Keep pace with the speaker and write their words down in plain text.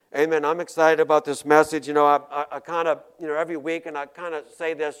Amen. I'm excited about this message. I kind of, every week, and I kind of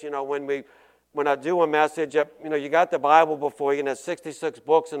say this, when I do a message, you got the Bible before you, and there's 66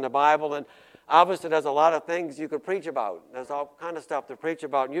 books in the Bible, and obviously there's a lot of things you could preach about. There's all kind of stuff to preach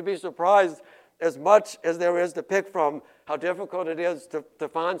about, and you'd be surprised as much as there is to pick from, how difficult it is to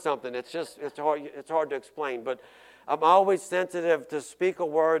find something. It's hard to explain, but I'm always sensitive to speak a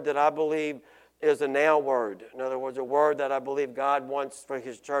word that I believe is a now word. In other words, a word that I believe God wants for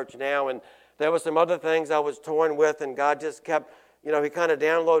His church now. And there were some other things I was torn with, and God just kept, He kind of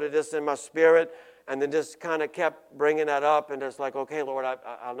downloaded this in my spirit, and then just kind of kept bringing that up, and it's like, okay, Lord,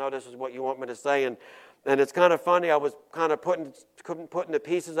 I know this is what you want me to say. And it's kind of funny, I was kind of putting the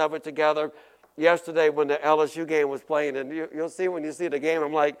pieces of it together yesterday when the LSU game was playing, and you'll see when you see the game,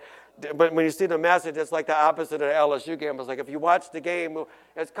 I'm like, but when you see the message, it's like the opposite of the LSU game. It's like, if you watch the game,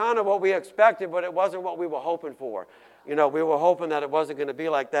 it's kind of what we expected, but it wasn't what we were hoping for. We were hoping that it wasn't going to be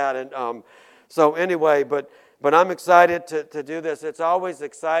like that. And so anyway, but I'm excited to do this. It's always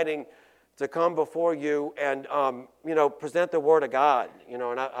exciting to come before you and, present the Word of God.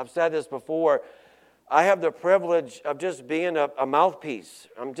 And I've said this before. I have the privilege of just being a mouthpiece.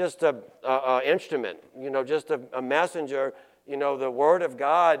 I'm just an instrument, just a messenger. The Word of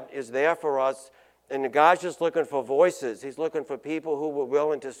God is there for us, and God's just looking for voices. He's looking for people who were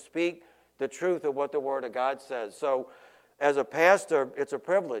willing to speak the truth of what the Word of God says. So as a pastor, it's a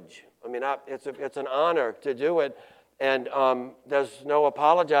privilege. It's an honor to do it, and there's no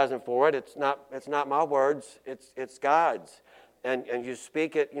apologizing for it. It's not my words. It's God's. And you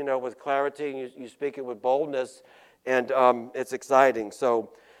speak it, with clarity, and you speak it with boldness, and it's exciting.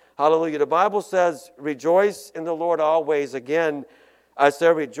 So, hallelujah. The Bible says, rejoice in the Lord always. Again, I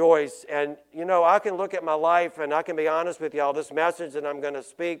say rejoice. And, I can look at my life, and I can be honest with y'all. This message that I'm going to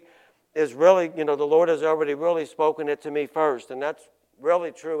speak is really, the Lord has already really spoken it to me first. And that's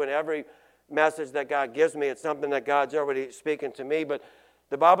really true in every message that God gives me. It's something that God's already speaking to me. But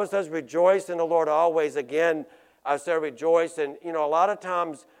the Bible says, rejoice in the Lord always. Again, I say rejoice. And, a lot of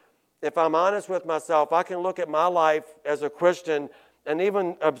times, if I'm honest with myself, I can look at my life as a Christian and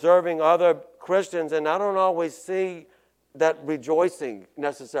even observing other Christians, and I don't always see that rejoicing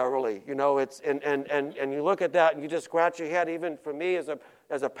necessarily. It's and you look at that and you just scratch your head. Even for me as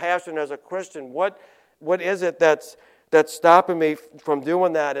a pastor and as a Christian, what is it that's stopping me from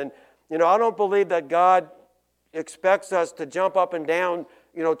doing that? And I don't believe that God expects us to jump up and down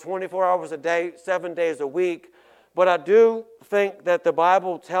 24 hours a day, 7 days a week. But I do think that the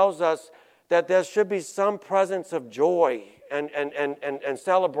Bible tells us that there should be some presence of joy and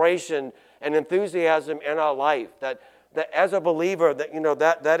celebration and enthusiasm in our life. That as a believer,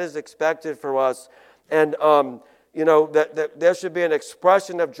 that is expected for us. And, that there should be an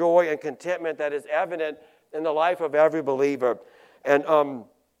expression of joy and contentment that is evident in the life of every believer. And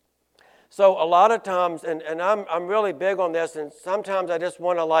so a lot of times, and I'm really big on this, and sometimes I just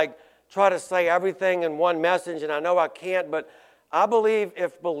want to try to say everything in one message, and I know I can't, but I believe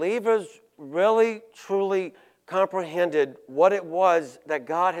if believers really, truly comprehended what it was that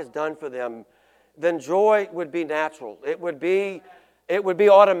God has done for them, then joy would be natural. It would be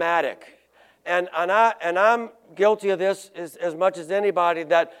automatic. And I'm guilty of this as much as anybody,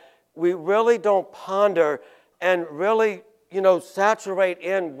 that we really don't ponder and really, saturate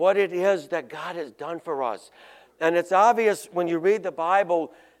in what it is that God has done for us. And it's obvious when you read the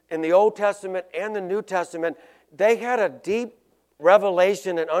Bible in the Old Testament and the New Testament, they had a deep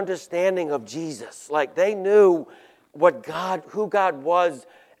revelation and understanding of Jesus. Like they knew who God was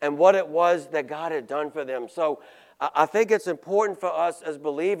and what it was that God had done for them. So I think it's important for us as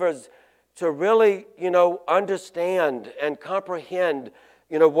believers to really, understand and comprehend,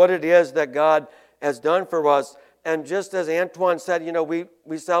 what it is that God has done for us. And just as Antoine said,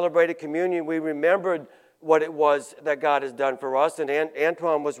 we celebrated communion. We remembered what it was that God has done for us. And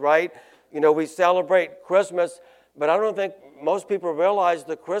Antoine was right. We celebrate Christmas, but I don't think most people realize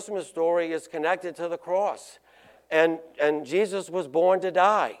the Christmas story is connected to the cross. And Jesus was born to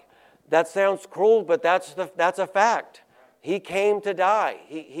die. That sounds cruel, but that's a fact. He came to die.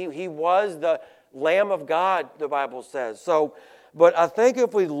 He was the Lamb of God, the Bible says. So, but I think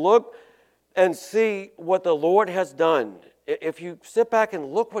if we look and see what the Lord has done, if you sit back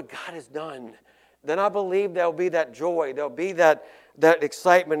and look what God has done, then I believe there'll be that joy, there'll be that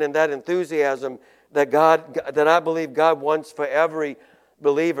excitement and that enthusiasm that I believe God wants for every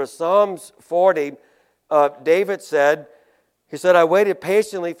believer. Psalms 40, David said, he said, I waited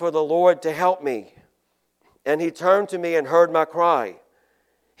patiently for the Lord to help me, and He turned to me and heard my cry.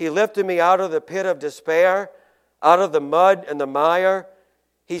 He lifted me out of the pit of despair, out of the mud and the mire.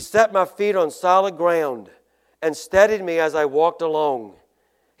 He set my feet on solid ground and steadied me as I walked along.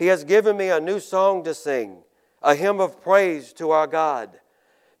 He has given me a new song to sing, a hymn of praise to our God.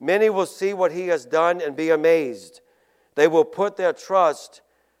 Many will see what He has done and be amazed. They will put their trust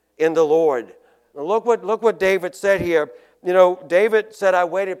in the Lord. Now look what David said here. You know, David said, I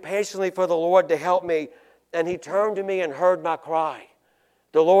waited patiently for the Lord to help me, and He turned to me and heard my cry.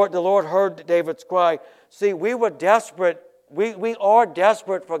 The Lord heard David's cry. See, we were desperate. We are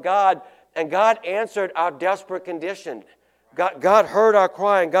desperate for God, and God answered our desperate condition. God heard our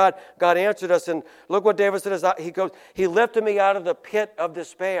cry, and God answered us. And look what David said. He lifted me out of the pit of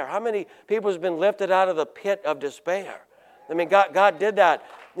despair. How many people has been lifted out of the pit of despair? I mean, God did that.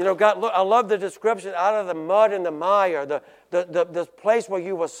 You know, God. Look, I love the description, out of the mud and the mire, the place where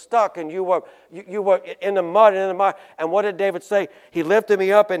you were stuck and you were in the mud and in the mire. And what did David say? He lifted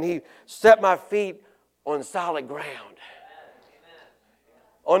me up and He set my feet on solid ground. Amen.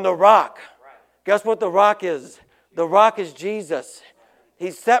 On the rock. Guess what the rock is? The rock is Jesus.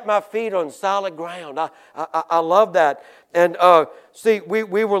 He set my feet on solid ground. I love that. And see,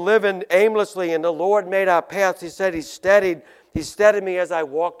 we were living aimlessly, and the Lord made our paths. He said He steadied me as I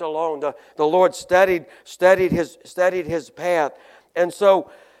walked along. The Lord steadied His path. And so,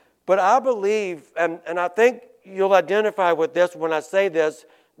 but I believe, and I think you'll identify with this when I say this,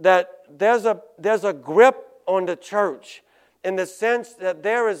 that there's a grip on the church, in the sense that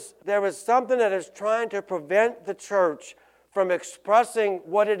there is something that is trying to prevent the church from expressing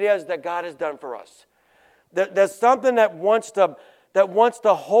what it is that God has done for us. There's something that wants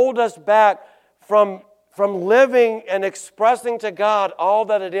to hold us back from living and expressing to God all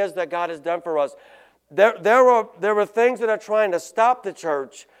that it is that God has done for us. There are things that are trying to stop the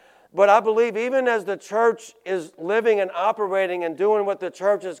church, but I believe even as the church is living and operating and doing what the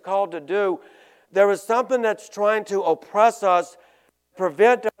church is called to do, there is something that's trying to oppress us,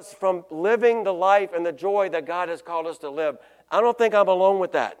 prevent us from living the life and the joy that God has called us to live. I don't think I'm alone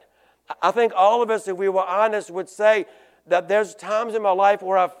with that. I think all of us, if we were honest, would say that there's times in my life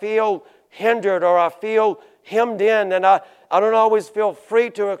where I feel hindered or I feel hemmed in, and I don't always feel free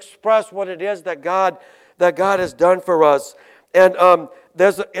to express what it is that God has done for us. And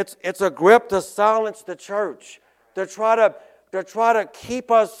it's a grip to silence the church, to try to keep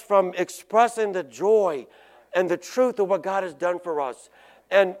us from expressing the joy and the truth of what God has done for us.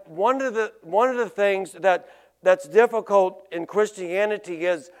 And one of the things that's difficult in Christianity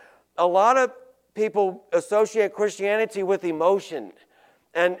is a lot of people associate Christianity with emotion.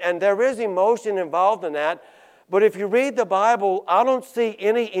 And there is emotion involved in that. But if you read the Bible, I don't see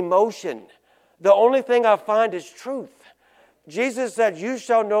any emotion. The only thing I find is truth. Jesus said, you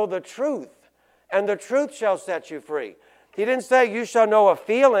shall know the truth, and the truth shall set you free. He didn't say you shall know a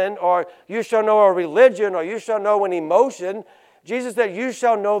feeling, or you shall know a religion, or you shall know an emotion. Jesus said you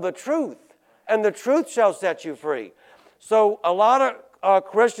shall know the truth, and the truth shall set you free. So a lot of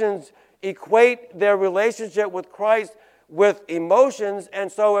Christians equate their relationship with Christ with emotions,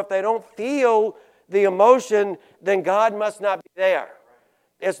 and so if they don't feel the emotion, then God must not be there.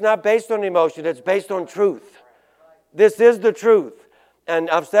 It's not based on emotion, it's based on truth. This is the truth. And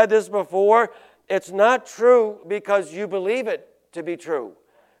I've said this before, it's not true because you believe it to be true.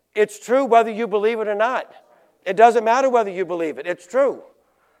 It's true whether you believe it or not. It doesn't matter whether you believe it. It's true.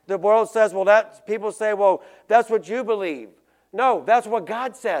 The world says, people say, well, that's what you believe. No, that's what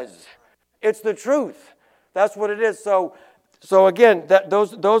God says. It's the truth. That's what it is. So again,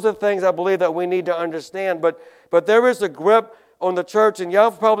 those are things I believe that we need to understand. But there is a grip on the church, and y'all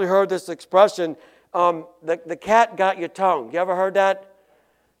have probably heard this expression, the cat got your tongue. You ever heard that?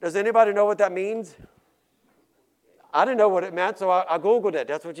 Does anybody know what that means? I didn't know what it meant, so I Googled it.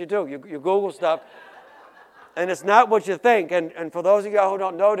 That's what you do. You Google stuff. And it's not what you think. And for those of y'all who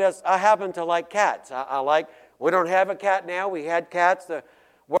don't know this, I happen to like cats. We don't have a cat now. We had cats. The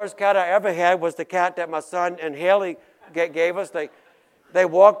worst cat I ever had was the cat that my son and Haley gave us. They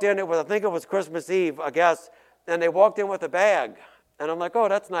walked in, I think it was Christmas Eve, I guess, and they walked in with a bag. And I'm like, oh,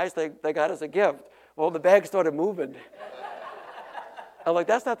 that's nice. They got us a gift. Well, the bag started moving. I'm like,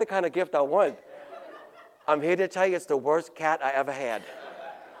 that's not the kind of gift I want. I'm here to tell you it's the worst cat I ever had.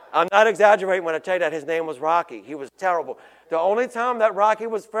 I'm not exaggerating when I tell you that his name was Rocky. He was terrible. The only time that Rocky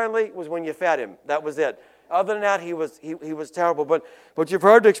was friendly was when you fed him. That was it. Other than that, he was terrible. But you've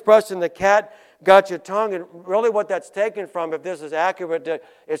heard the expression, the cat got your tongue, and really what that's taken from, if this is accurate,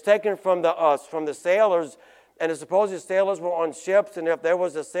 it's taken from the sailors, and it's supposed sailors were on ships, and if there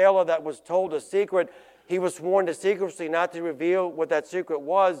was a sailor that was told a secret, he was sworn to secrecy not to reveal what that secret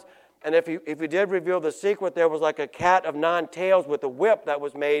was. And if he did reveal the secret, there was like a cat of 9 tails with a whip that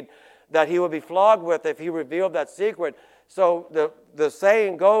was made that he would be flogged with if he revealed that secret. So the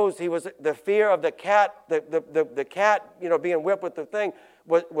saying goes, he was the fear of the cat, the cat, being whipped with the thing,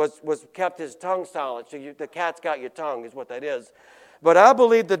 was kept his tongue silent. So the cat's got your tongue is what that is. But I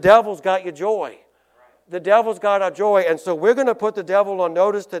believe the devil's got your joy. The devil's got our joy. And so we're going to put the devil on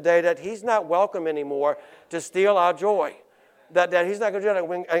notice today that he's not welcome anymore to steal our joy. That he's not going to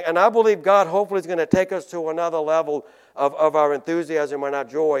do that. And I believe God hopefully is going to take us to another level of our enthusiasm and our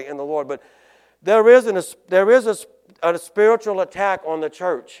joy in the Lord. But there is a spiritual attack on the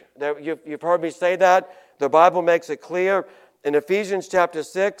church. You've heard me say that. The Bible makes it clear. In Ephesians chapter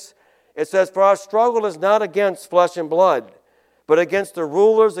 6, it says, "For our struggle is not against flesh and blood, but against the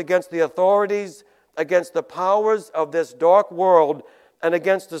rulers, against the authorities, against the powers of this dark world, and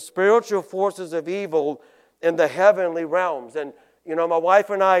against the spiritual forces of evil in the heavenly realms." And, my wife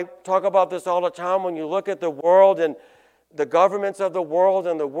and I talk about this all the time. When you look at the world and the governments of the world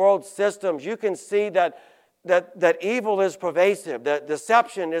and the world systems, you can see that evil is pervasive, that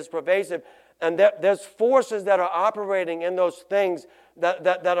deception is pervasive, and there's forces that are operating in those things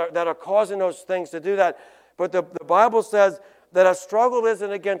that are causing those things to do that. But the Bible says that our struggle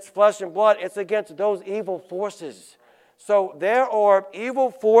isn't against flesh and blood, it's against those evil forces. So there are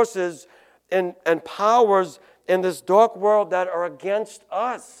evil forces and powers in this dark world that are against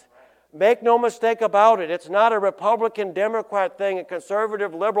us. Make no mistake about it. It's not a Republican, Democrat thing, a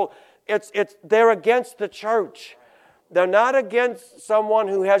conservative, liberal. They're against the church. They're not against someone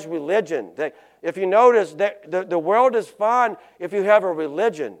who has religion. If you notice, the world is fine if you have a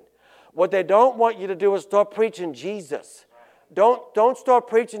religion. What they don't want you to do is start preaching Jesus. Don't start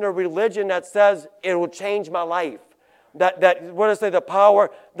preaching a religion that says it will change my life. What do they say? The power.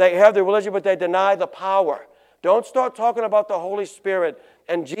 They have the religion, but they deny the power. Don't start talking about the Holy Spirit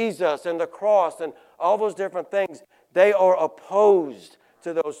and Jesus and the cross and all those different things. They are opposed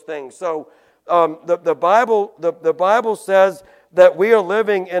to those things. So the Bible says that we are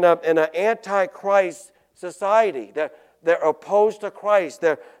living in an anti-Christ society. They're opposed to Christ.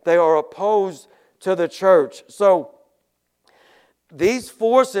 They are opposed to the church. So these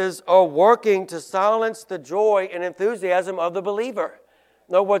forces are working to silence the joy and enthusiasm of the believer.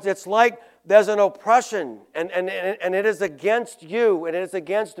 In other words, it's like there's an oppression, and it is against you, and it is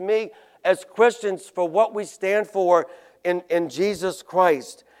against me as Christians for what we stand for in Jesus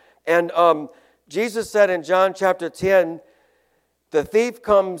Christ. And Jesus said in John chapter 10, the thief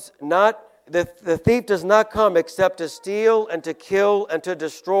does not come except to steal and to kill and to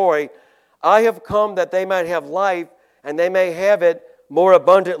destroy. I have come that they might have life, and they may have it more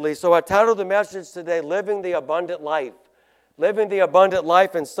abundantly. So I titled the message today, Living the Abundant Life. Living the abundant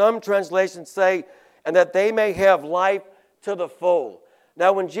life, and some translations say, and that they may have life to the full.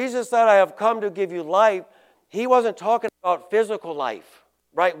 Now, when Jesus said, I have come to give you life, he wasn't talking about physical life,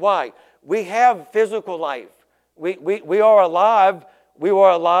 right? Why? We have physical life. We are alive. We were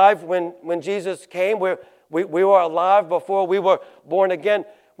alive when Jesus came. We were alive before we were born again.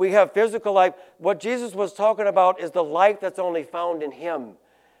 We have physical life. What Jesus was talking about is the life that's only found in him.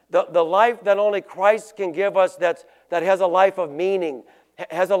 The life that only Christ can give us that has a life of meaning,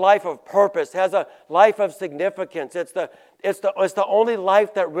 has a life of purpose, has a life of significance. It's the only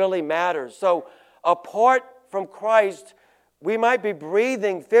life that really matters. So apart from Christ, we might be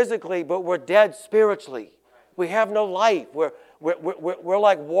breathing physically, but we're dead spiritually. We have no life. We're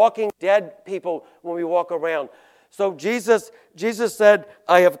like walking dead people when we walk around. So Jesus said,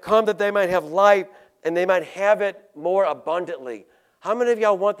 I have come that they might have life and they might have it more abundantly. How many of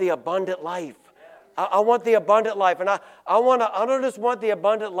y'all want the abundant life? I want the abundant life. And I don't just want the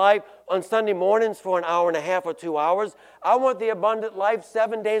abundant life on Sunday mornings for an hour and a half or 2 hours. I want the abundant life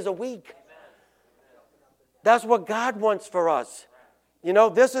 7 days a week. That's what God wants for us.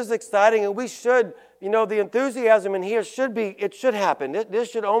 This is exciting, and we should, the enthusiasm in here should happen. This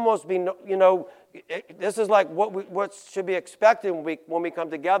should almost be, this is like what should be expected when we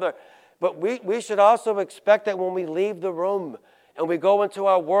come together. But we should also expect that when we leave the room and we go into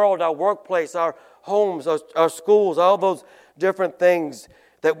our world, our workplace, our homes, our schools, all those different things,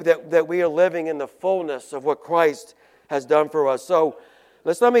 that we are living in the fullness of what Christ has done for us. So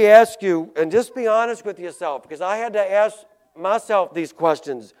let me ask you, and just be honest with yourself, because I had to ask myself these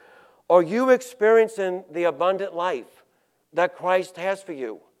questions. Are you experiencing the abundant life that Christ has for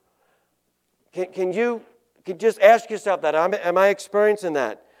you? Can you just ask yourself that? Am I experiencing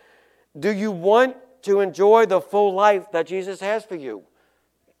that? Do you want to enjoy the full life that Jesus has for you?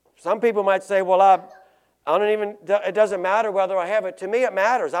 Some people might say, well, it doesn't matter whether I have it. To me, it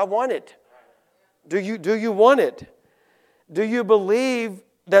matters. I want it. Do you want it? Do you believe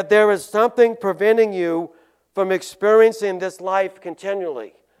that there is something preventing you from experiencing this life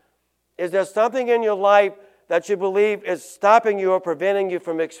continually? Is there something in your life that you believe is stopping you or preventing you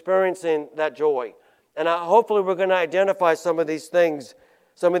from experiencing that joy? And hopefully we're going to identify some of these things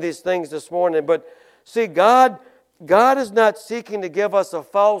things this morning. But see, God is not seeking to give us a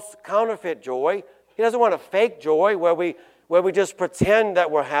false counterfeit joy. He doesn't want a fake joy where we just pretend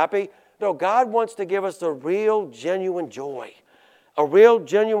that we're happy. No, God wants to give us a real, genuine joy, a real,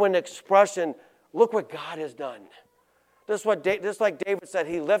 genuine expression. Look what God has done. Just like David said,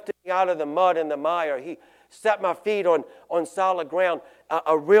 He lifted me out of the mud and the mire. He set my feet on solid ground.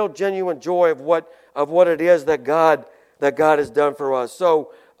 A real, genuine joy of what it is that God has done for us.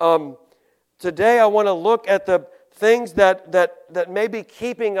 So today I want to look at the things that may be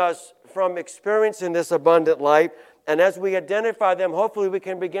keeping us from experiencing this abundant life. And as we identify them, hopefully we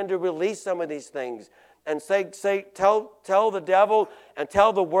can begin to release some of these things and tell the devil and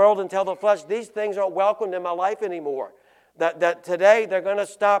tell the world and tell the flesh, these things aren't welcomed in my life anymore. That today they're going to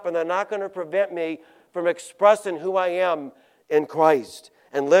stop and they're not going to prevent me from expressing who I am in Christ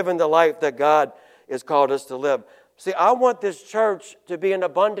and living the life that God has called us to live. See, I want this church to be an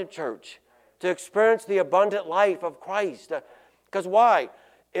abundant church, to experience the abundant life of Christ. Because why?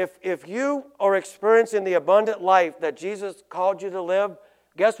 If you are experiencing the abundant life that Jesus called you to live,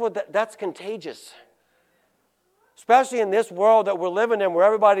 guess what? That's contagious. Especially in this world that we're living in, where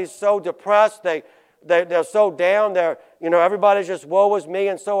everybody's so depressed, they're so down, everybody's just woe is me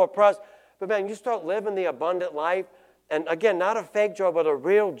and so oppressed. But man, you start living the abundant life, and again, not a fake joy, but a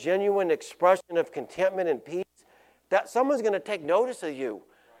real, genuine expression of contentment and peace, that someone's going to take notice of you.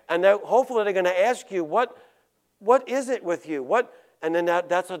 And hopefully they're going to ask you, what is it with you? And then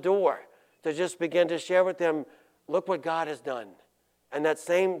that's a door to just begin to share with them, look what God has done. And that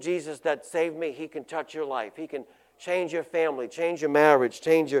same Jesus that saved me, He can touch your life. He can change your family, change your marriage,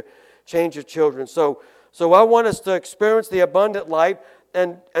 change your children. So I want us to experience the abundant life.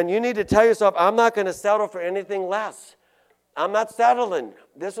 And you need to tell yourself, I'm not going to settle for anything less. I'm not settling.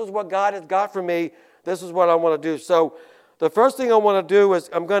 This is what God has got for me. This is what I want to do. So the first thing I want to do is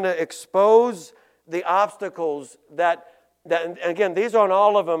I'm going to expose the obstacles that again, these aren't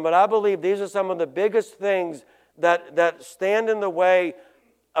all of them, but I believe these are some of the biggest things that stand in the way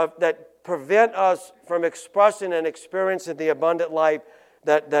that prevent us from expressing and experiencing the abundant life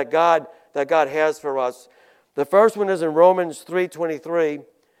that God has for us. The first one is in Romans 3:23.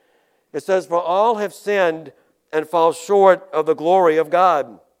 It says, "For all have sinned and fall short of the glory of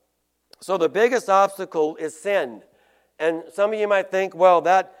God." So the biggest obstacle is sin. And some of you might think, well,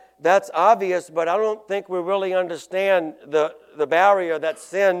 that's obvious, but I don't think we really understand the barrier that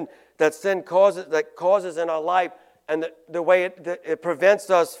sin causes in our life, and the way it prevents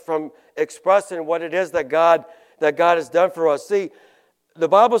us from expressing what it is that God has done for us. See, the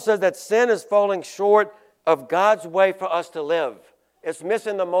Bible says that sin is falling short of God's way for us to live. It's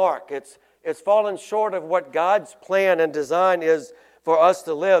missing the mark. It's falling short of what God's plan and design is for us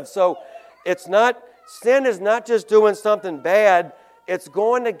to live. So sin is not just doing something bad, it's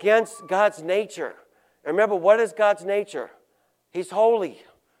going against God's nature. Remember, what is God's nature? He's holy.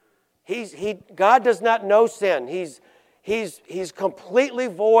 God does not know sin. He's completely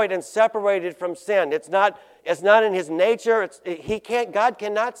void and separated from sin. It's not in His nature. God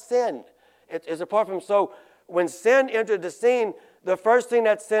cannot sin. It's apart from. So when sin entered the scene, the first thing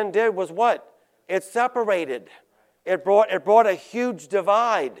that sin did was what? It separated. It brought a huge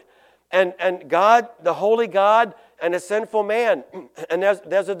divide. And God, the holy God, and a sinful man. And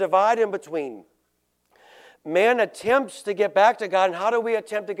there's a divide in between. Man attempts to get back to God. And how do we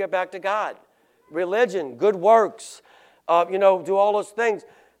attempt to get back to God? Religion, good works, do all those things.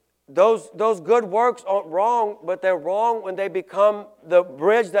 Those good works aren't wrong, but they're wrong when they become the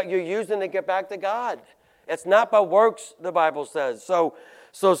bridge that you're using to get back to God. It's not by works, the Bible says. So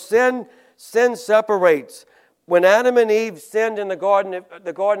sin separates. When Adam and Eve sinned in the Garden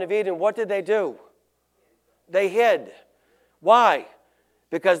of Eden, what did they do? They hid. Why?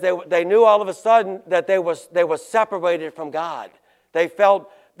 Because they knew all of a sudden that they were separated from God. They felt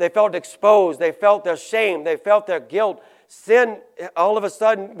exposed. They felt their shame. They felt their guilt. Sin, all of a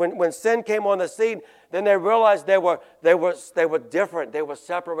sudden, when sin came on the scene, then they realized they were different. They were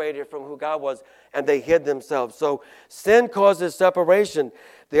separated from who God was, and they hid themselves. So sin causes separation.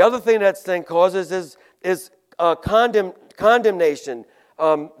 The other thing that sin causes is condemnation.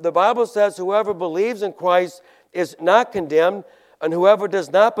 The Bible says whoever believes in Christ is not condemned, and whoever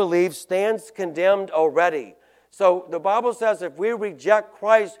does not believe stands condemned already. So the Bible says if we reject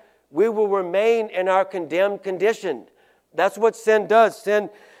Christ, we will remain in our condemned condition. That's what sin does.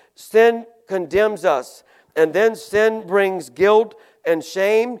 Sin condemns us. And then sin brings guilt and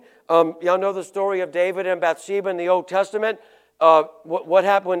shame. Y'all know the story of David and Bathsheba in the Old Testament. What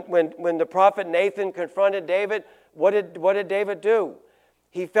happened when the prophet Nathan confronted David? What did David do?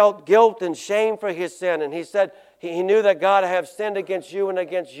 He felt guilt and shame for his sin. And he said, He knew that God have sinned against you and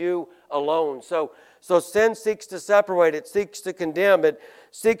against you alone. So sin seeks to separate, it seeks to condemn, it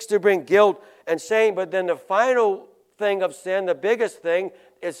seeks to bring guilt and shame. But then the final thing of sin, the biggest thing,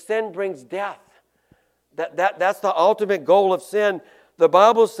 is sin brings death. That's the ultimate goal of sin. The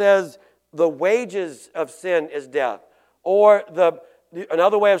Bible says the wages of sin is death. Or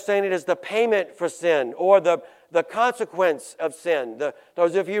another way of saying it is the payment for sin, or the consequence of sin.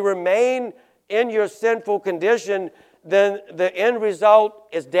 Because if you remain in your sinful condition, then the end result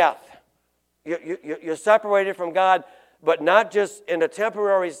is death. You're separated from God, but not just in a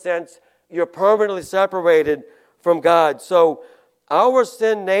temporary sense. You're permanently separated from God. So our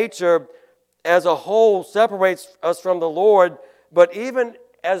sin nature as a whole separates us from the Lord, but even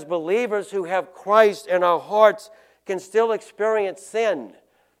as believers who have Christ in our hearts can still experience sin.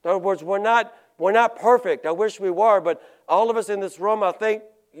 In other words, we're not perfect. I wish we were, but all of us in this room, I think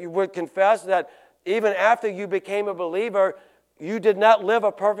you would confess that even after you became a believer, you did not live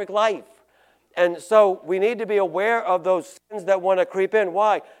a perfect life. And so we need to be aware of those sins that want to creep in.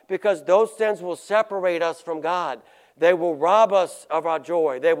 Why? Because those sins will separate us from God. They will rob us of our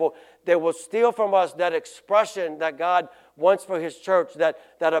joy. They will steal from us that expression that God wants for His church, that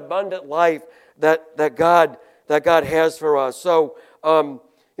abundant life that God has for us. So,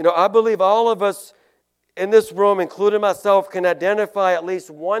 I believe all of us in this room, including myself, can identify at least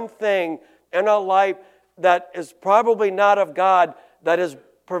one thing in our life that is probably not of God, that is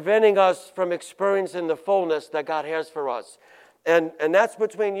preventing us from experiencing the fullness that God has for us. And that's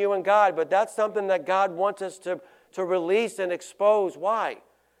between you and God, but that's something that God wants us to release and expose. Why?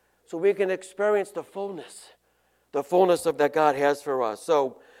 So we can experience the fullness of that God has for us.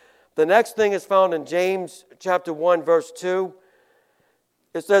 So the next thing is found in James chapter 1, verse 2.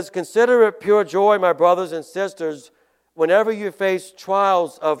 It says, "Consider it pure joy, my brothers and sisters, whenever you face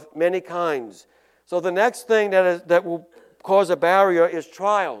trials of many kinds." So the next thing that will cause a barrier is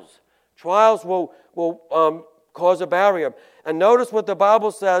trials. Trials will cause a barrier. And notice what the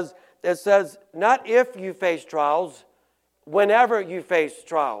Bible says. It says, not if you face trials, whenever you face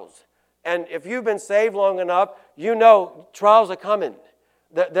trials. And if you've been saved long enough, you know trials are coming.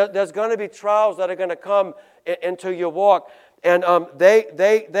 There's going to be trials that are going to come into your walk. And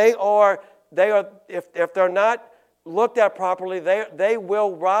they are if they're not looked at properly, they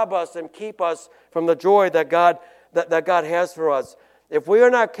will rob us and keep us from the joy that God has for us. If we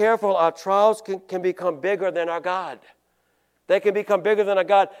are not careful, our trials can become bigger than our God. They can become bigger than our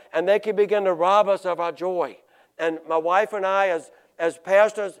God, and they can begin to rob us of our joy. And my wife and I, as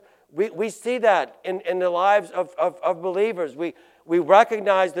pastors, we see that in the lives of believers. We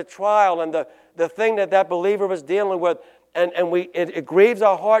recognize the trial and the thing that believer was dealing with, and it grieves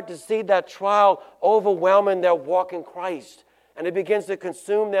our heart to see that trial overwhelming their walk in Christ. And it begins to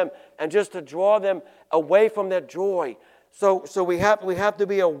consume them and just to draw them away from their joy. So we have to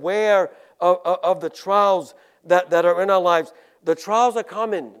be aware of the trials that are in our lives. The trials are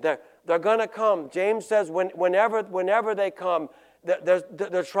coming. They're going to come. James says whenever they come,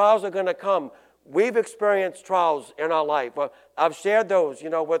 the trials are going to come. We've experienced trials in our life. I've shared those,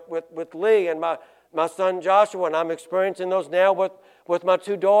 with Lee and my son Joshua, and I'm experiencing those now with my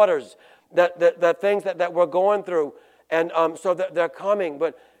two daughters. The things that we're going through, and so that they're coming.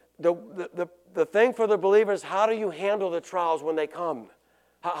 But the thing for the believers, how do you handle the trials when they come?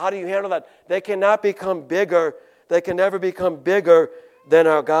 How do you handle that? They cannot become bigger. They can never become bigger than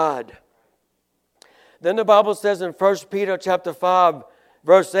our God. Then the Bible says in 1 Peter chapter 5,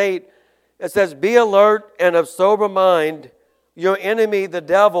 verse 8, it says, "Be alert and of sober mind. Your enemy, the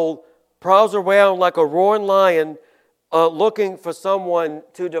devil, prowls around like a roaring lion, looking for someone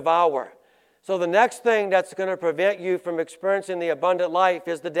to devour." So the next thing that's going to prevent you from experiencing the abundant life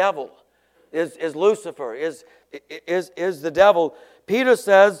is the devil, is Lucifer, is the devil. Peter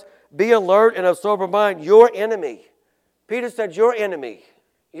says, "Be alert and of sober mind." Your enemy. Peter said, your enemy.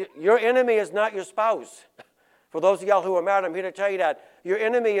 Your enemy is not your spouse. For those of y'all who are married, I'm here to tell you that. Your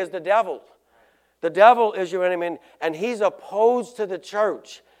enemy is the devil. The devil is your enemy, and he's opposed to the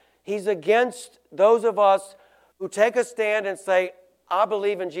church. He's against those of us who take a stand and say, I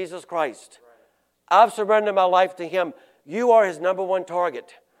believe in Jesus Christ. I've surrendered my life to Him. You are his number one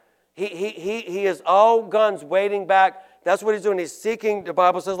target. He is all guns waiting back. That's what he's doing. He's seeking, the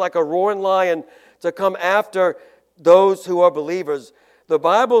Bible says, like a roaring lion to come after those who are believers. The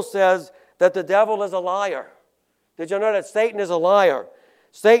Bible says that the devil is a liar. Did you know that Satan is a liar?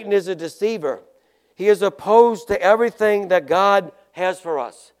 Satan is a deceiver. He is opposed to everything that God has for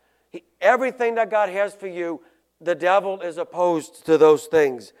us. Everything that God has for you, the devil is opposed to those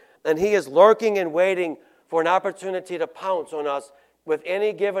things. And he is lurking and waiting for an opportunity to pounce on us with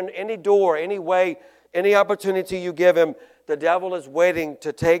any door, any way, any opportunity you give him, the devil is waiting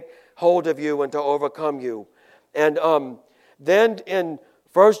to take hold of you and to overcome you. And then in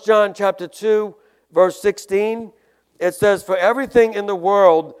 1 John chapter 2, verse 16, it says, "For everything in the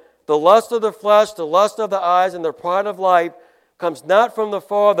world, the lust of the flesh, the lust of the eyes, and the pride of life comes not from the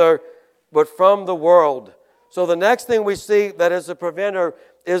Father, but from the world." So the next thing we see that is a preventer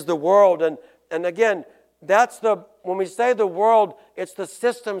is the world. And again, when we say the world, it's the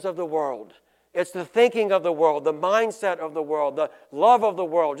systems of the world. It's the thinking of the world, the mindset of the world, the love of the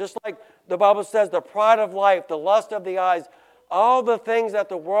world. Just like the Bible says, the pride of life, the lust of the eyes, all the things that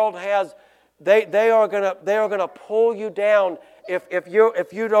the world has, they are gonna pull you down if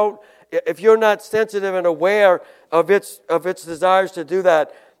you're not sensitive and aware of its desires to do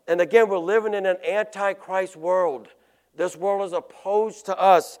that. And again, we're living in an antichrist world. This world is opposed to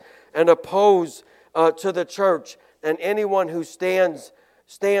us and opposed to the church and anyone who stands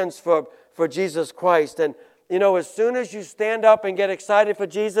for Jesus Christ. And as soon as you stand up and get excited for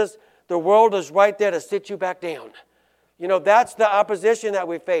Jesus, the world is right there to sit you back down. That's the opposition that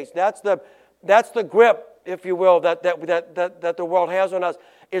we face. That's the grip, if you will, that the world has on us.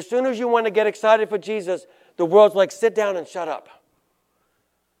 As soon as you want to get excited for Jesus, the world's like, sit down and shut up.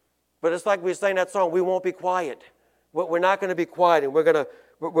 But it's like we sang that song, we won't be quiet. We're not going to be quiet, and we're going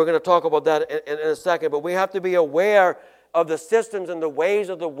to talk about that in a second. But we have to be aware of the systems and the ways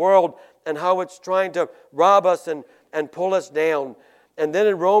of the world and how it's trying to rob us and pull us down. And then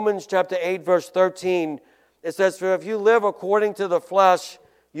in Romans chapter 8, verse 13, it says, "For if you live according to the flesh,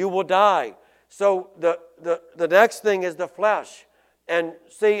 you will die." So the next thing is the flesh. And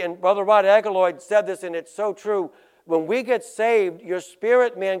see, and Brother Rod Aguiloy said this, and it's so true. When we get saved, your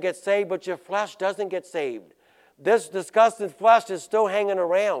spirit man gets saved, but your flesh doesn't get saved. This disgusting flesh is still hanging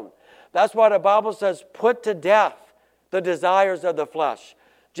around. That's why the Bible says, put to death the desires of the flesh.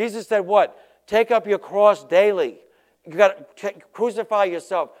 Jesus said what? Take up your cross daily. You got to crucify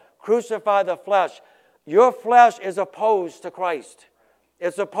yourself. Crucify the flesh. Your flesh is opposed to Christ.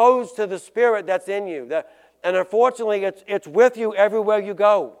 It's opposed to the spirit that's in you. And unfortunately, it's with you everywhere you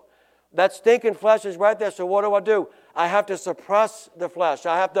go. That stinking flesh is right there. So what do? I have to suppress the flesh.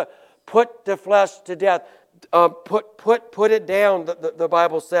 I have to put the flesh to death. Put it down, the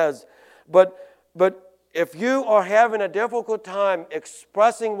Bible says. But if you are having a difficult time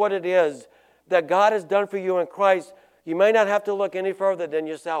expressing what it is that God has done for you in Christ, you may not have to look any further than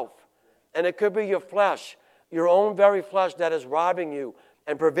yourself. And it could be your flesh, your own very flesh, that is robbing you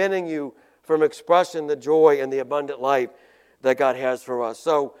and preventing you from expressing the joy and the abundant life that God has for us.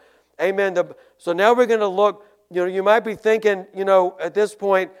 So, amen. So now we're going to look, you might be thinking, at this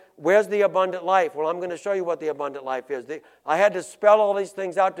point, where's the abundant life? Well, I'm going to show you what the abundant life is. I had to spell all these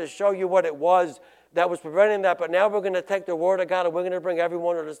things out to show you what it was that was preventing that. But now we're going to take the Word of God and we're going to bring every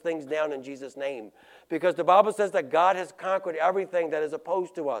one of those things down in Jesus' name. Because the Bible says that God has conquered everything that is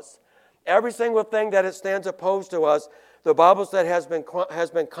opposed to us. Every single thing that it stands opposed to us, the Bible said has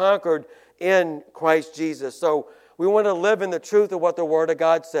been conquered in Christ Jesus. So we want to live in the truth of what the Word of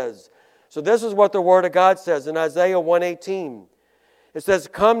God says. So this is what the Word of God says in Isaiah 1:18. It says,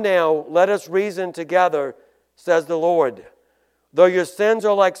 "Come now, let us reason together, says the Lord. Though your sins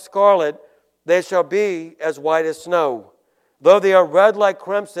are like scarlet, they shall be as white as snow. Though they are red like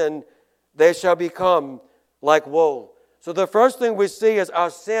crimson, they shall become like wool." So the first thing we see is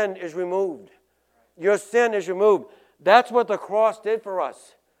our sin is removed. Your sin is removed. That's what the cross did for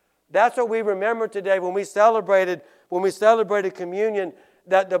us. That's what we remember today when we celebrated communion,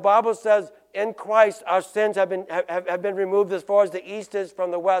 that the Bible says in Christ our sins have been removed as far as the east is from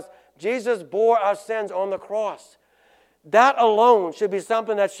the west. Jesus bore our sins on the cross. That alone should be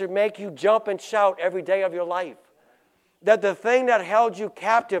something that should make you jump and shout every day of your life. That the thing that held you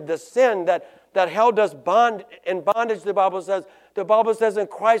captive, the sin that held us in bondage, the Bible says in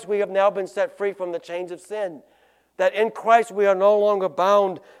Christ we have now been set free from the chains of sin. That in Christ we are no longer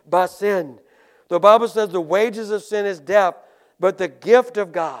bound by sin. The Bible says the wages of sin is death, but the gift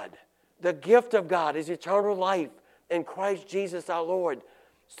of God is eternal life in Christ Jesus our Lord.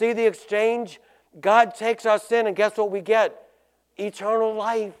 See the exchange? God takes our sin, and guess what we get? Eternal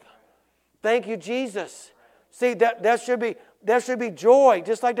life. Thank you, Jesus. See, there should be joy.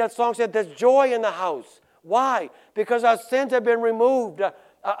 Just like that song said, there's joy in the house. Why? Because our sins have been removed.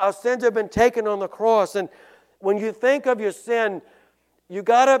 Our sins have been taken on the cross. And when you think of your sin, you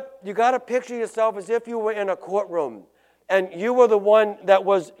gotta picture yourself as if you were in a courtroom. And you were the one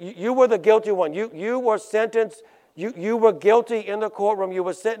you were the guilty one. You were sentenced. You were guilty in the courtroom. You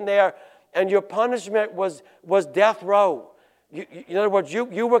were sitting there, and your punishment was death row. In other words,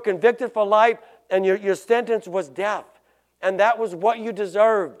 you were convicted for life, and your sentence was death. And that was what you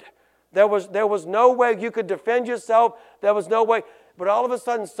deserved. There was no way you could defend yourself. There was no way. But all of a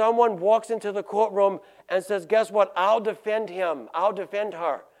sudden, someone walks into the courtroom and says, guess what? I'll defend him. I'll defend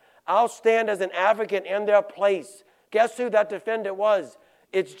her. I'll stand as an advocate in their place. Guess who that defendant was?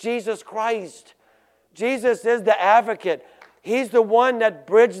 It's Jesus Christ. Jesus is the advocate. He's the one that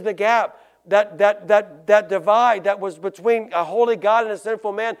bridged the gap, that divide that was between a holy God and a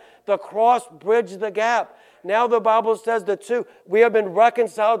sinful man. The cross bridged the gap. Now the Bible says the two, we have been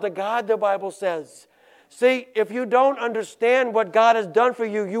reconciled to God, the Bible says. See, if you don't understand what God has done for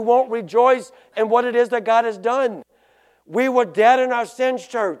you, you won't rejoice in what it is that God has done. We were dead in our sins,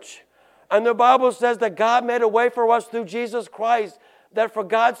 church. And the Bible says that God made a way for us through Jesus Christ, that for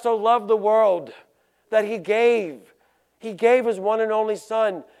God so loved the world, that He gave His one and only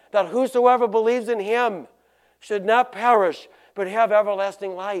Son, that whosoever believes in Him should not perish, but have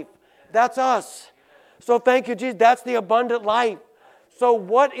everlasting life. That's us. So thank you, Jesus. That's the abundant life. So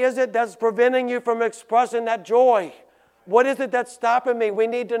what is it that's preventing you from expressing that joy? What is it that's stopping me? We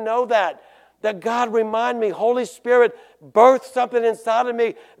need to know that God remind me, Holy Spirit, birth something inside of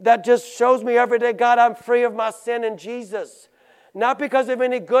me that just shows me every day, God, I'm free of my sin in Jesus. Not because of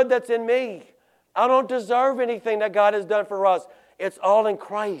any good that's in me. I don't deserve anything that God has done for us. It's all in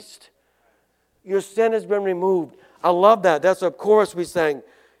Christ. Your sin has been removed. I love that. That's a chorus we sang.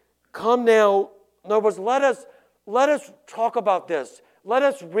 Come now. In other words, let us talk about this. Let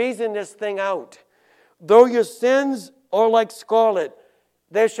us reason this thing out. Though your sins are like scarlet,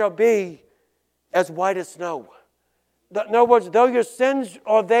 they shall be as white as snow. In other words, though your sins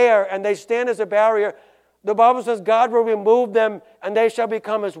are there and they stand as a barrier, the Bible says God will remove them and they shall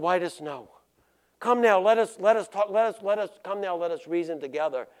become as white as snow. Come now, let us reason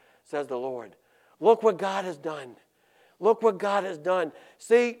together, says the Lord. Look what God has done. Look what God has done.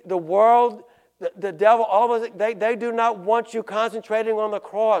 See, the world, the devil, all of it, they do not want you concentrating on the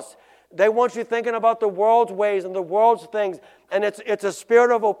cross. They want you thinking about the world's ways and the world's things. And it's a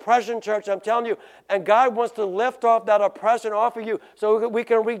spirit of oppression, church, I'm telling you. And God wants to lift off that oppression off of you so we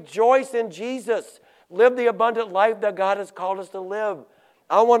can rejoice in Jesus. Live the abundant life that God has called us to live.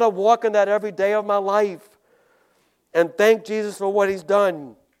 I want to walk in that every day of my life and thank Jesus for what He's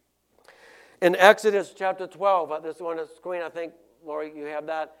done. In Exodus chapter 12, this is on the screen, I think, Lori, you have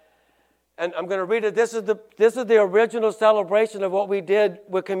that. And I'm going to read it. This is the original celebration of what we did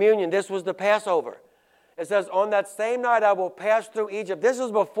with communion. This was the Passover. It says, on that same night I will pass through Egypt. This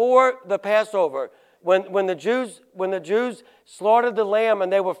is before the Passover, when the Jews slaughtered the lamb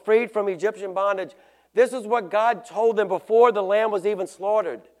and they were freed from Egyptian bondage. This is what God told them before the lamb was even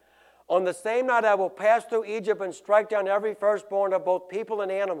slaughtered. On the same night I will pass through Egypt and strike down every firstborn of both people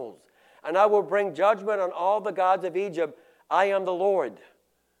and animals. And I will bring judgment on all the gods of Egypt. I am the Lord.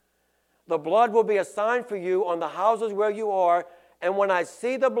 The blood will be a sign for you on the houses where you are. And when I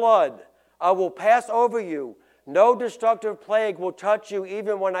see the blood, I will pass over you. No destructive plague will touch you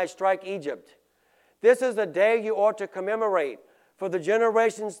even when I strike Egypt. This is a day you ought to commemorate. For the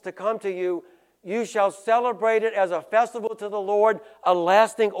generations to come to you, you shall celebrate it as a festival to the Lord, a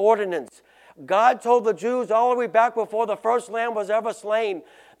lasting ordinance. God told the Jews all the way back before the first lamb was ever slain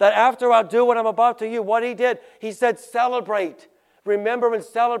that after I do what I'm about to you, what He did, He said, celebrate. Remember and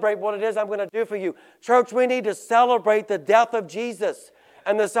celebrate what it is I'm going to do for you. Church, we need to celebrate the death of Jesus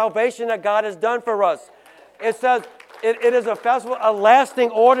and the salvation that God has done for us. It says it is a festival, a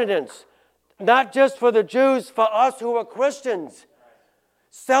lasting ordinance, not just for the Jews, for us who are Christians.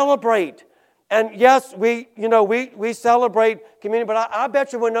 Celebrate. And yes, we celebrate communion, but I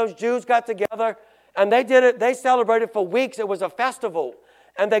bet you when those Jews got together and they did it, they celebrated for weeks. It was a festival.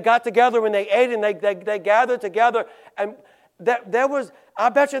 And they got together and they ate and they gathered together. And I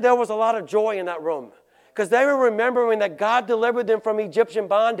bet you there was a lot of joy in that room because they were remembering that God delivered them from Egyptian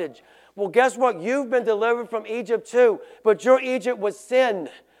bondage. Well, guess what? You've been delivered from Egypt too, but your Egypt was sin.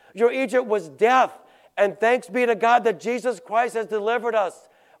 Your Egypt was death. And thanks be to God that Jesus Christ has delivered us.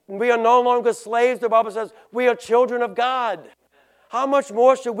 We are no longer slaves. The Bible says we are children of God. How much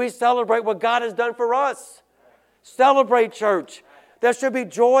more should we celebrate what God has done for us? Celebrate, church. There should be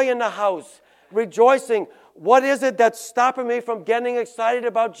joy in the house, rejoicing. What is it that's stopping me from getting excited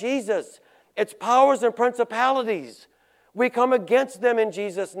about Jesus? It's powers and principalities. We come against them in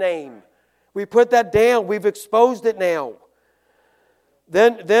Jesus' name. We put that down. We've exposed it now.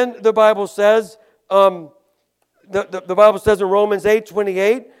 Then the Bible says, the Bible says in Romans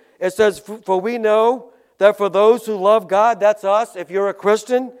 8:28, it says, for we know that for those who love God, that's us, if you're a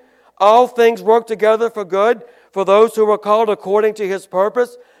Christian, all things work together for good, for those who are called according to His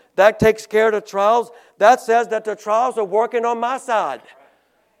purpose. That takes care of the trials. That says that the trials are working on my side.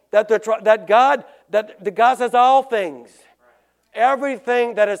 That God says all things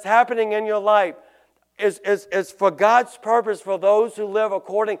Everything that is happening in your life is for God's purpose for those who live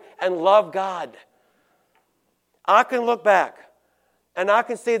according and love God. I can look back and I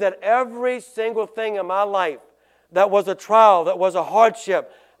can see that every single thing in my life that was a trial, that was a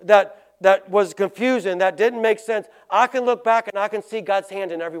hardship, that was confusing, that didn't make sense, I can look back and I can see God's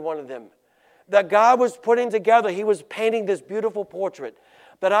hand in every one of them. That God was putting together, He was painting this beautiful portrait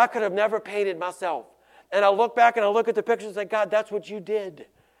that I could have never painted myself. And I look back and I look at the pictures and say, God, that's what you did.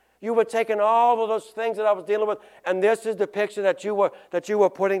 You were taking all of those things that I was dealing with, and this is the picture that you were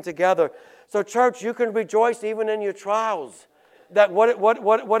putting together. So, church, you can rejoice even in your trials. That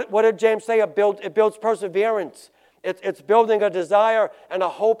what did James say? It builds perseverance. It's building a desire and a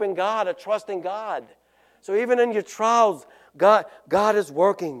hope in God, a trust in God. So even in your trials, God is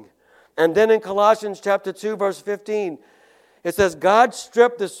working. And then in Colossians chapter 2, verse 15, it says, God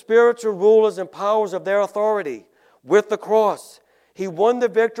stripped the spiritual rulers and powers of their authority with the cross. He won the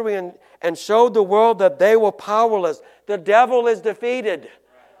victory and showed the world that they were powerless. The devil is defeated.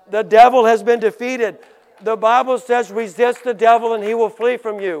 The devil has been defeated. The Bible says, resist the devil and he will flee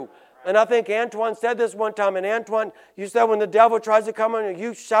from you. And I think Antoine said this one time. And Antoine, you said when the devil tries to come in,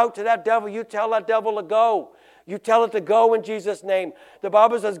 you shout to that devil, you tell that devil to go. You tell it to go in Jesus' name. The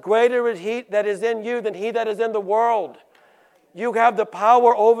Bible says, greater is he that is in you than he that is in the world. You have the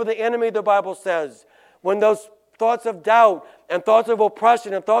power over the enemy, the Bible says. When those thoughts of doubt and thoughts of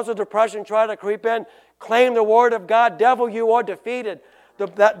oppression and thoughts of depression try to creep in, claim the word of God. Devil, you are defeated.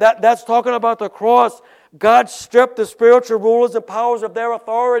 That's talking about the cross. God stripped the spiritual rulers and powers of their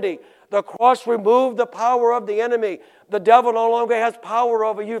authority. The cross removed the power of the enemy. The devil no longer has power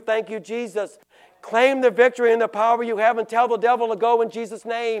over you. Thank you, Jesus. Claim the victory and the power you have and tell the devil to go in Jesus'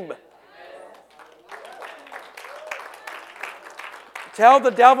 name. Tell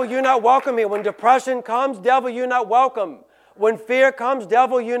the devil you're not welcome here. When depression comes, devil, you're not welcome. When fear comes,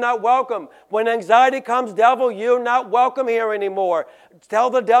 devil, you're not welcome. When anxiety comes, devil, you're not welcome here anymore. Tell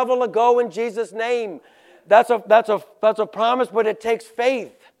the devil to go in Jesus' name. That's a promise, but it takes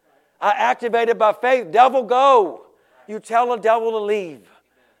faith. I activated by faith. Devil, go. You tell the devil to leave.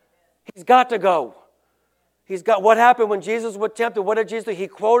 He's got to go. What happened when Jesus was tempted? What did Jesus do? He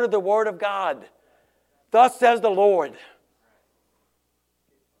quoted the word of God. Thus says the Lord.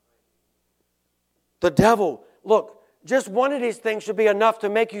 The devil, look, just one of these things should be enough to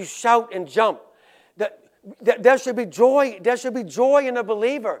make you shout and jump. There should be joy. There should be joy in a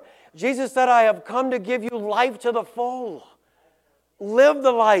believer. Jesus said, I have come to give you life to the full. Live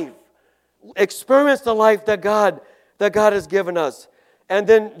the life. Experience the life that God has given us. And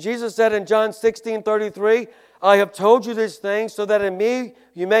then Jesus said in John 16:33, I have told you these things so that in me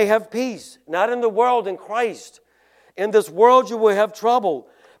you may have peace. Not in the world, in Christ. In this world you will have trouble.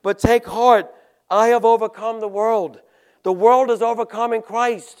 But take heart, I have overcome the world. The world is overcome in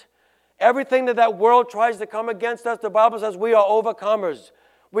Christ. Everything that world tries to come against us, the Bible says we are overcomers.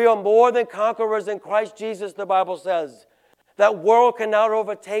 We are more than conquerors in Christ Jesus, the Bible says. That world cannot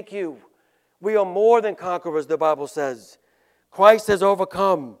overtake you. We are more than conquerors, the Bible says. Christ has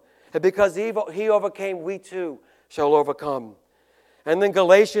overcome. And because he overcame, we too shall overcome. And then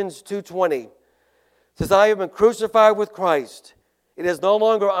Galatians 2:20 says, I have been crucified with Christ. It is no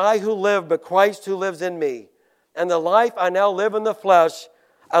longer I who live, but Christ who lives in me. And the life I now live in the flesh,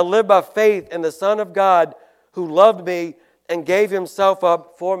 I live by faith in the Son of God who loved me and gave himself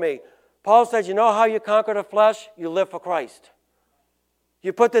up for me. Paul says, you know how you conquer the flesh? You live for Christ.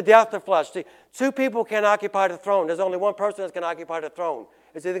 You put to death the flesh. See, two people can occupy the throne. There's only one person that can occupy the throne.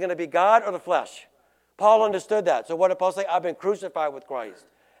 It's either going to be God or the flesh. Paul understood that. So what did Paul say? I've been crucified with Christ.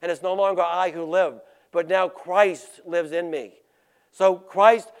 And it's no longer I who live, but now Christ lives in me. So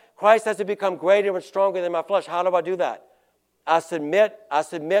Christ has to become greater and stronger than my flesh. How do I do that? I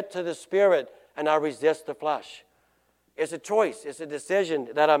submit to the Spirit and I resist the flesh. It's a choice. It's a decision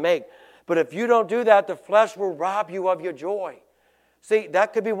that I make. But if you don't do that, the flesh will rob you of your joy. See,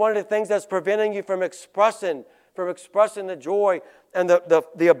 that could be one of the things that's preventing you from expressing the joy and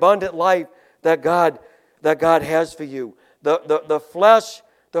the abundant life that God has for you. The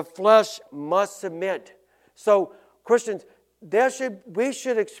flesh must submit. So, Christians, we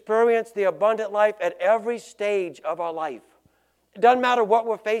should experience the abundant life at every stage of our life. It doesn't matter what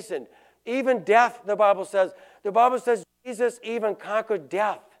we're facing. Even death, the Bible says Jesus even conquered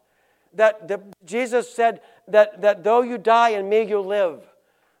death. That Jesus said that though you die in me, you'll live.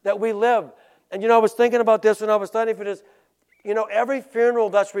 That we live. And I was thinking about this when I was studying for this. Every funeral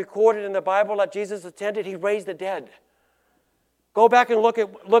that's recorded in the Bible that Jesus attended, he raised the dead. Go back and look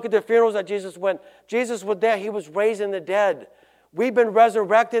at the funerals that Jesus went. Jesus was there. He was raising the dead. We've been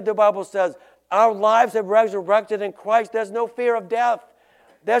resurrected, the Bible says. Our lives have resurrected in Christ. There's no fear of death.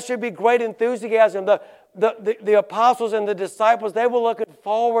 There should be great enthusiasm. The apostles and the disciples, they were looking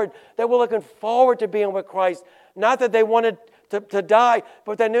forward. They were looking forward to being with Christ. Not that they wanted to die,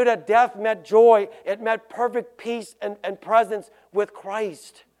 but they knew that death meant joy. It meant perfect peace and presence with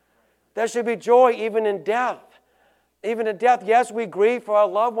Christ. There should be joy even in death. Even in death, yes, we grieve for our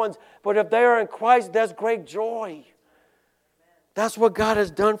loved ones, but if they are in Christ, there's great joy. That's what God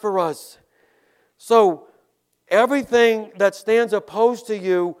has done for us. So everything that stands opposed to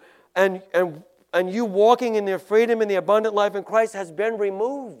you and you walking in your freedom and the abundant life in Christ has been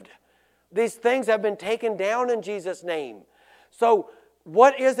removed. These things have been taken down in Jesus' name. So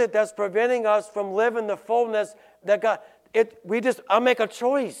what is it that's preventing us from living the fullness that God... I make a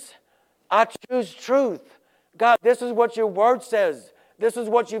choice. I choose truth. God, this is what your word says. This is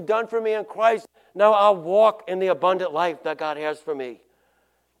what you've done for me in Christ. Now I'll walk in the abundant life that God has for me.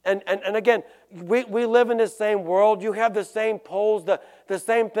 And again, we live in the same world. You have the same pulls, the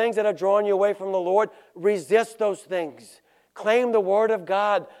same things that are drawing you away from the Lord. Resist those things. Claim the word of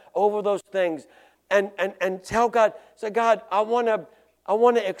God over those things. And tell God, say, God, I want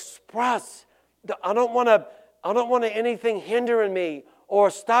to express. I don't want anything hindering me or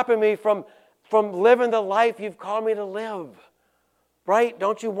stopping me from living the life you've called me to live. Right?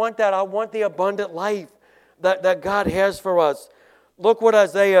 Don't you want that? I want the abundant life that God has for us. Look what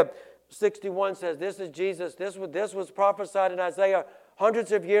Isaiah 61 says. This is Jesus. This was prophesied in Isaiah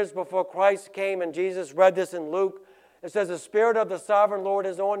hundreds of years before Christ came, and Jesus read this in Luke. It says, the Spirit of the Sovereign Lord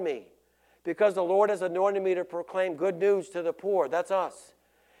is on me, because the Lord has anointed me to proclaim good news to the poor. That's us.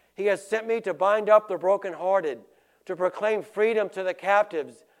 He has sent me to bind up the brokenhearted, to proclaim freedom to the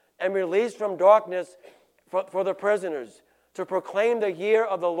captives, and release from darkness for the prisoners, to proclaim the year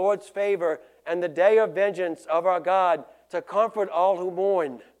of the Lord's favor and the day of vengeance of our God, to comfort all who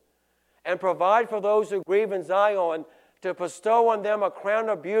mourn, and provide for those who grieve in Zion, to bestow on them a crown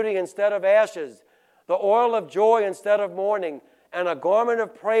of beauty instead of ashes, the oil of joy instead of mourning, and a garment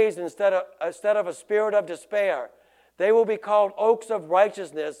of praise instead of a spirit of despair. They will be called oaks of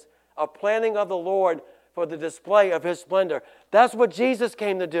righteousness, a planting of the Lord for the display of His splendor. That's what Jesus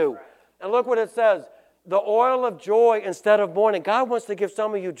came to do. And look what it says, the oil of joy instead of mourning. God wants to give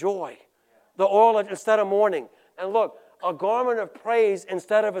some of you joy. The oil instead of mourning. And look, a garment of praise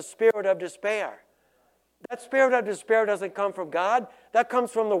instead of a spirit of despair. That spirit of despair doesn't come from God. That comes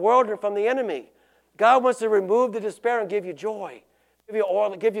from the world and from the enemy. God wants to remove the despair and give you joy, give you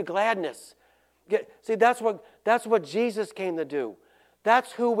oil, give you gladness. See, that's what Jesus came to do.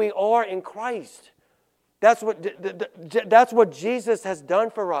 That's who we are in Christ. That's what Jesus has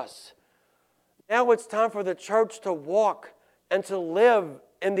done for us. Now it's time for the church to walk and to live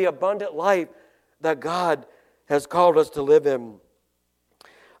in the abundant life that God has called us to live in.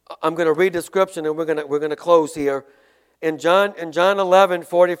 I'm going to read the scripture and we're going to close here. In John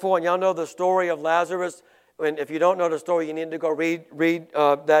 11:44, and y'all know the story of Lazarus. And if you don't know the story, you need to go read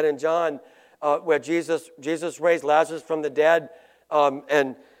that in John, where Jesus raised Lazarus from the dead,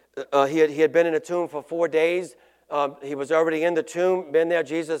 and he had been in a tomb for 4 days. He was already in the tomb, been there.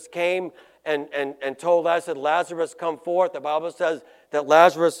 Jesus came and told Lazarus, come forth. The Bible says that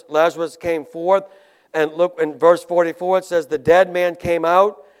Lazarus came forth. And look, in verse 44, it says, the dead man came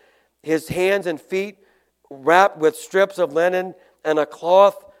out, his hands and feet wrapped with strips of linen and a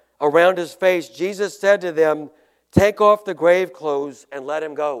cloth around his face. Jesus said to them, take off the grave clothes and let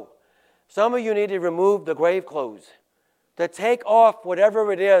him go. Some of you need to remove the grave clothes, to take off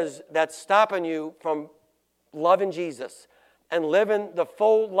whatever it is that's stopping you from loving Jesus and living the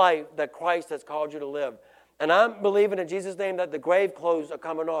full life that Christ has called you to live. And I'm believing in Jesus' name that the grave clothes are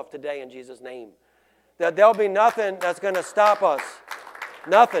coming off today in Jesus' name. That there'll be nothing that's going to stop us.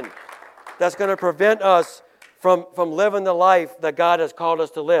 Nothing that's going to prevent us from living the life that God has called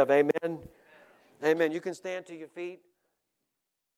us to live. Amen? Amen. You can stand to your feet.